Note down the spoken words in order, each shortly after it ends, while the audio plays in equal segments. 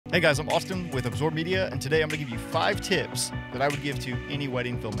Hey guys, I'm Austin with Absorb Media, and today I'm going to give you 5 tips that I would give to any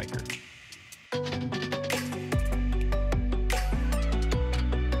wedding filmmaker.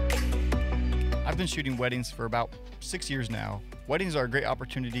 I've been shooting weddings for about 6 years now. Weddings are a great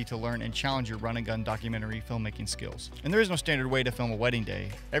opportunity to learn and challenge your run-and-gun documentary filmmaking skills. And there is no standard way to film a wedding day.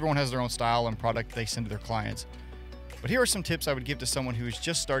 Everyone has their own style and product they send to their clients. But here are some tips I would give to someone who is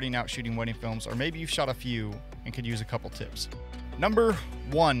just starting out shooting wedding films, or maybe you've shot a few and could use a couple tips. Number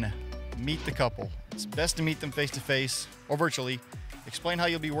 1, meet the couple. It's best to meet them face-to-face or virtually. Explain how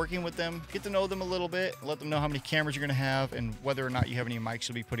you'll be working with them, get to know them a little bit, let them know how many cameras you're gonna have and whether or not you have any mics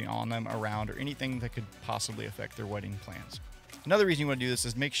you'll be putting on them, around, or anything that could possibly affect their wedding plans. Another reason you want to do this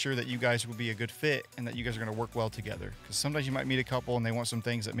is make sure that you guys will be a good fit and that you guys are going to work well together. Because sometimes you might meet a couple and they want some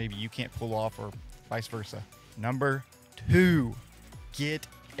things that maybe you can't pull off, or vice versa. Number 2, get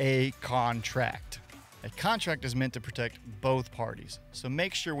a contract. A contract is meant to protect both parties. So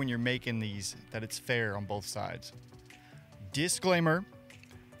make sure when you're making these that it's fair on both sides. Disclaimer,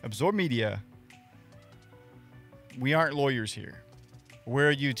 Absorb Media, we aren't lawyers here. We're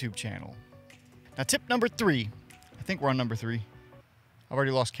a YouTube channel. Now tip number 3, I think we're on number 3. I've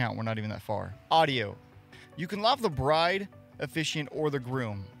already lost count, we're not even that far. Audio. You can love the bride, officiant, or the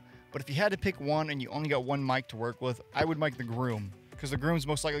groom. But if you had to pick one and you only got one mic to work with, I would mic the groom. Because the groom's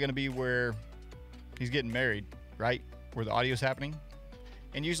most likely gonna be where he's getting married, right? Where the audio's happening.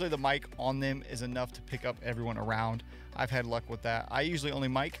 And usually the mic on them is enough to pick up everyone around. I've had luck with that. I usually only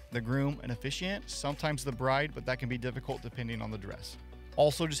mic the groom and officiant, sometimes the bride, but that can be difficult depending on the dress.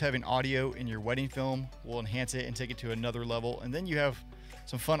 Also, just having audio in your wedding film will enhance it and take it to another level. And then you have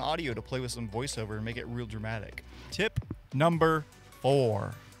some fun audio to play with some voiceover and make it real dramatic. Tip number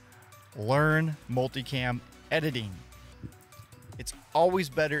 4, learn multicam editing. It's always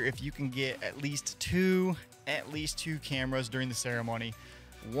better if you can get at least two cameras during the ceremony.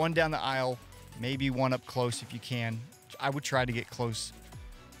 One down the aisle, maybe one up close if you can. I would try to get close.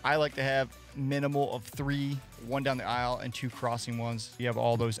 I like to have minimal of 3, one down the aisle and 2 crossing ones. You have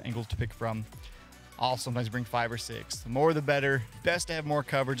all those angles to pick from. I'll sometimes bring 5 or 6. The more the better. Best to have more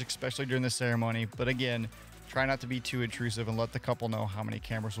coverage, especially during the ceremony. But again, try not to be too intrusive and let the couple know how many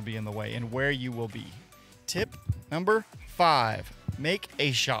cameras will be in the way and where you will be. Tip number 5, make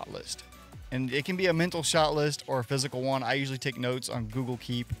a shot list. And it can be a mental shot list or a physical one. I usually take notes on Google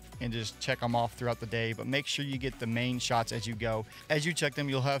Keep and just check them off throughout the day, but make sure you get the main shots as you go. As you check them,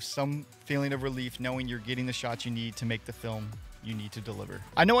 you'll have some feeling of relief knowing you're getting the shots you need to make the film you need to deliver.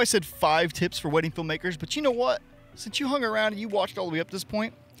 I know I said 5 tips for wedding filmmakers, but you know what? Since you hung around and you watched all the way up to this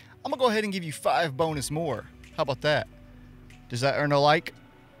point, I'm gonna go ahead and give you 5 bonus more. How about that? Does that earn a like?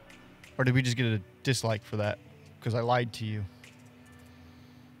 Or did we just get a dislike for that? Because I lied to you.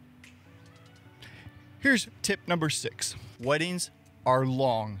 Here's tip number 6. Weddings are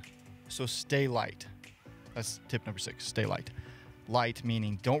long, so stay light. That's tip number 6, stay light. Light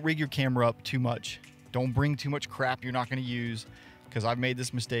meaning don't rig your camera up too much. Don't bring too much crap you're not gonna use, because I've made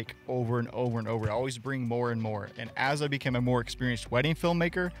this mistake over and over and over. I always bring more and more. And as I became a more experienced wedding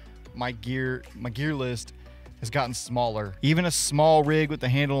filmmaker, my gear list has gotten smaller. Even a small rig with a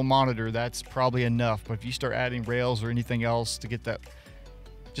handle and monitor, that's probably enough. But if you start adding rails or anything else to get that,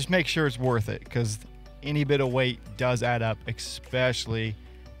 just make sure it's worth it, because any bit of weight does add up, especially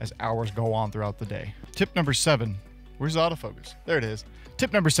as hours go on throughout the day. Tip number 7, where's the autofocus? There it is.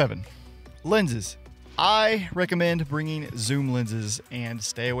 Tip number 7, lenses. I recommend bringing zoom lenses and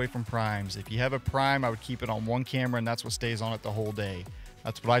stay away from primes. If you have a prime, I would keep it on one camera and that's what stays on it the whole day.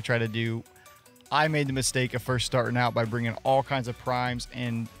 That's what I try to do. I made the mistake of first starting out by bringing all kinds of primes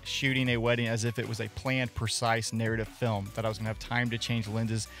and shooting a wedding as if it was a planned, precise narrative film, that I was gonna have time to change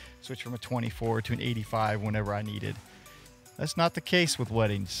lenses, switch from a 24 to an 85 whenever I needed. That's not the case with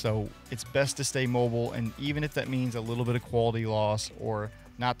weddings, so it's best to stay mobile, and even if that means a little bit of quality loss or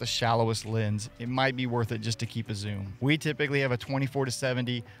not the shallowest lens, it might be worth it just to keep a zoom. We typically have a 24 to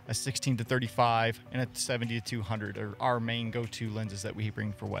 70, a 16 to 35, and a 70 to 200 are our main go-to lenses that we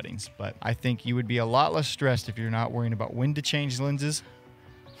bring for weddings. But I think you would be a lot less stressed if you're not worrying about when to change lenses,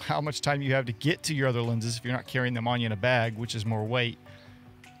 how much time you have to get to your other lenses if you're not carrying them on you in a bag, which is more weight.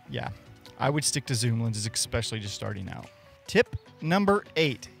 Yeah, I would stick to zoom lenses, especially just starting out. Tip number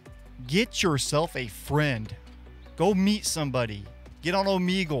 8, get yourself a friend. Go meet somebody. Get on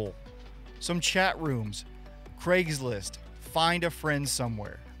Omegle, some chat rooms, Craigslist, find a friend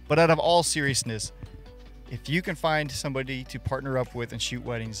somewhere. But out of all seriousness, if you can find somebody to partner up with and shoot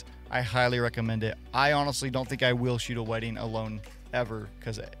weddings, I highly recommend it. I honestly don't think I will shoot a wedding alone ever,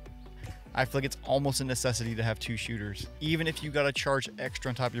 because I feel like it's almost a necessity to have 2 shooters. Even if you gotta charge extra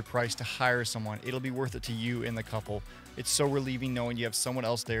on top of your price to hire someone, it'll be worth it to you and the couple. It's so relieving knowing you have someone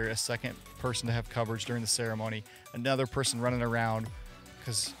else there, a second person to have coverage during the ceremony, another person running around,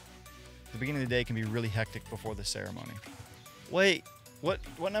 because the beginning of the day can be really hectic before the ceremony. Wait, what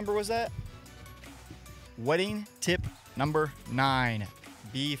number was that? Wedding tip number 9.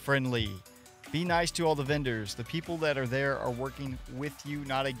 Be friendly. Be nice to all the vendors. The people that are there are working with you,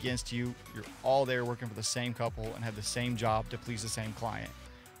 not against you. You're all there working for the same couple and have the same job to please the same client.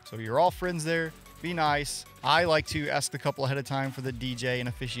 So you're all friends there. Be nice. I like to ask the couple ahead of time for the DJ and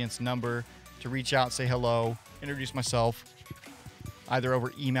officiant's number to reach out, say hello, introduce myself, either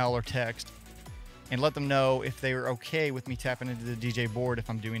over email or text, and let them know if they were okay with me tapping into the DJ board if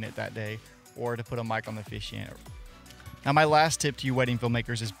I'm doing it that day, or to put a mic on the officiant. Now, my last tip to you wedding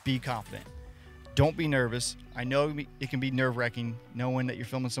filmmakers is be confident. Don't be nervous. I know it can be nerve-wracking knowing that you're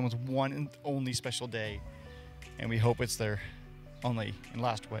filming someone's one and only special day, and we hope it's their only and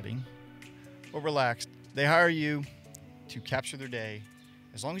last wedding. But relax. They hire you to capture their day.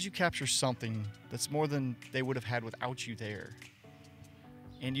 As long as you capture something, that's more than they would have had without you there.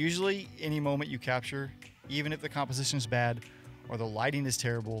 And usually, any moment you capture, even if the composition is bad or the lighting is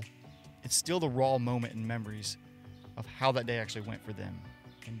terrible, it's still the raw moment and memories of how that day actually went for them.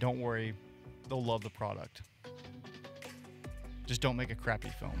 And don't worry, they'll love the product. Just don't make a crappy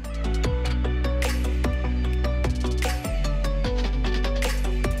film.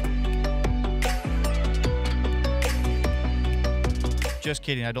 Just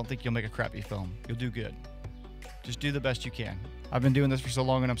kidding, I don't think you'll make a crappy film. You'll do good. Just do the best you can. I've been doing this for so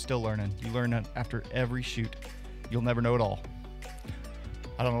long and I'm still learning. You learn after every shoot. You'll never know it all.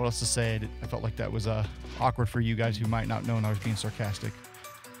 I don't know what else to say. I felt like that was awkward for you guys who might not know I was being sarcastic.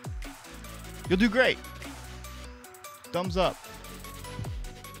 You'll do great. Thumbs up.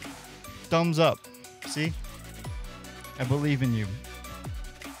 Thumbs up. See? I believe in you.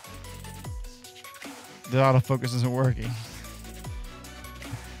 The autofocus isn't working.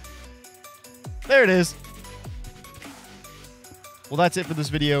 There it is. Well, that's it for this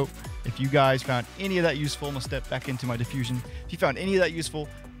video. If you guys found any of that useful, I'm gonna step back into my diffusion. If you found any of that useful,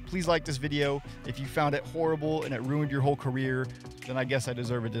 please like this video. If you found it horrible and it ruined your whole career, then I guess I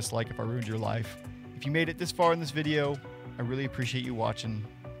deserve a dislike if I ruined your life. If you made it this far in this video, I really appreciate you watching.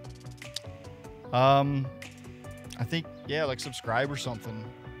 I think, yeah, like subscribe or something.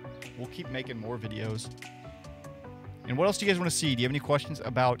 We'll keep making more videos. And what else do you guys want to see? Do you have any questions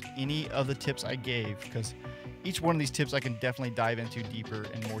about any of the tips I gave? Because each one of these tips I can definitely dive into deeper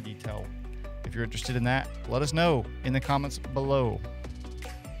and more detail. If you're interested in that, let us know in the comments below.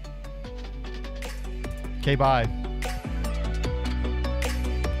 Okay, bye.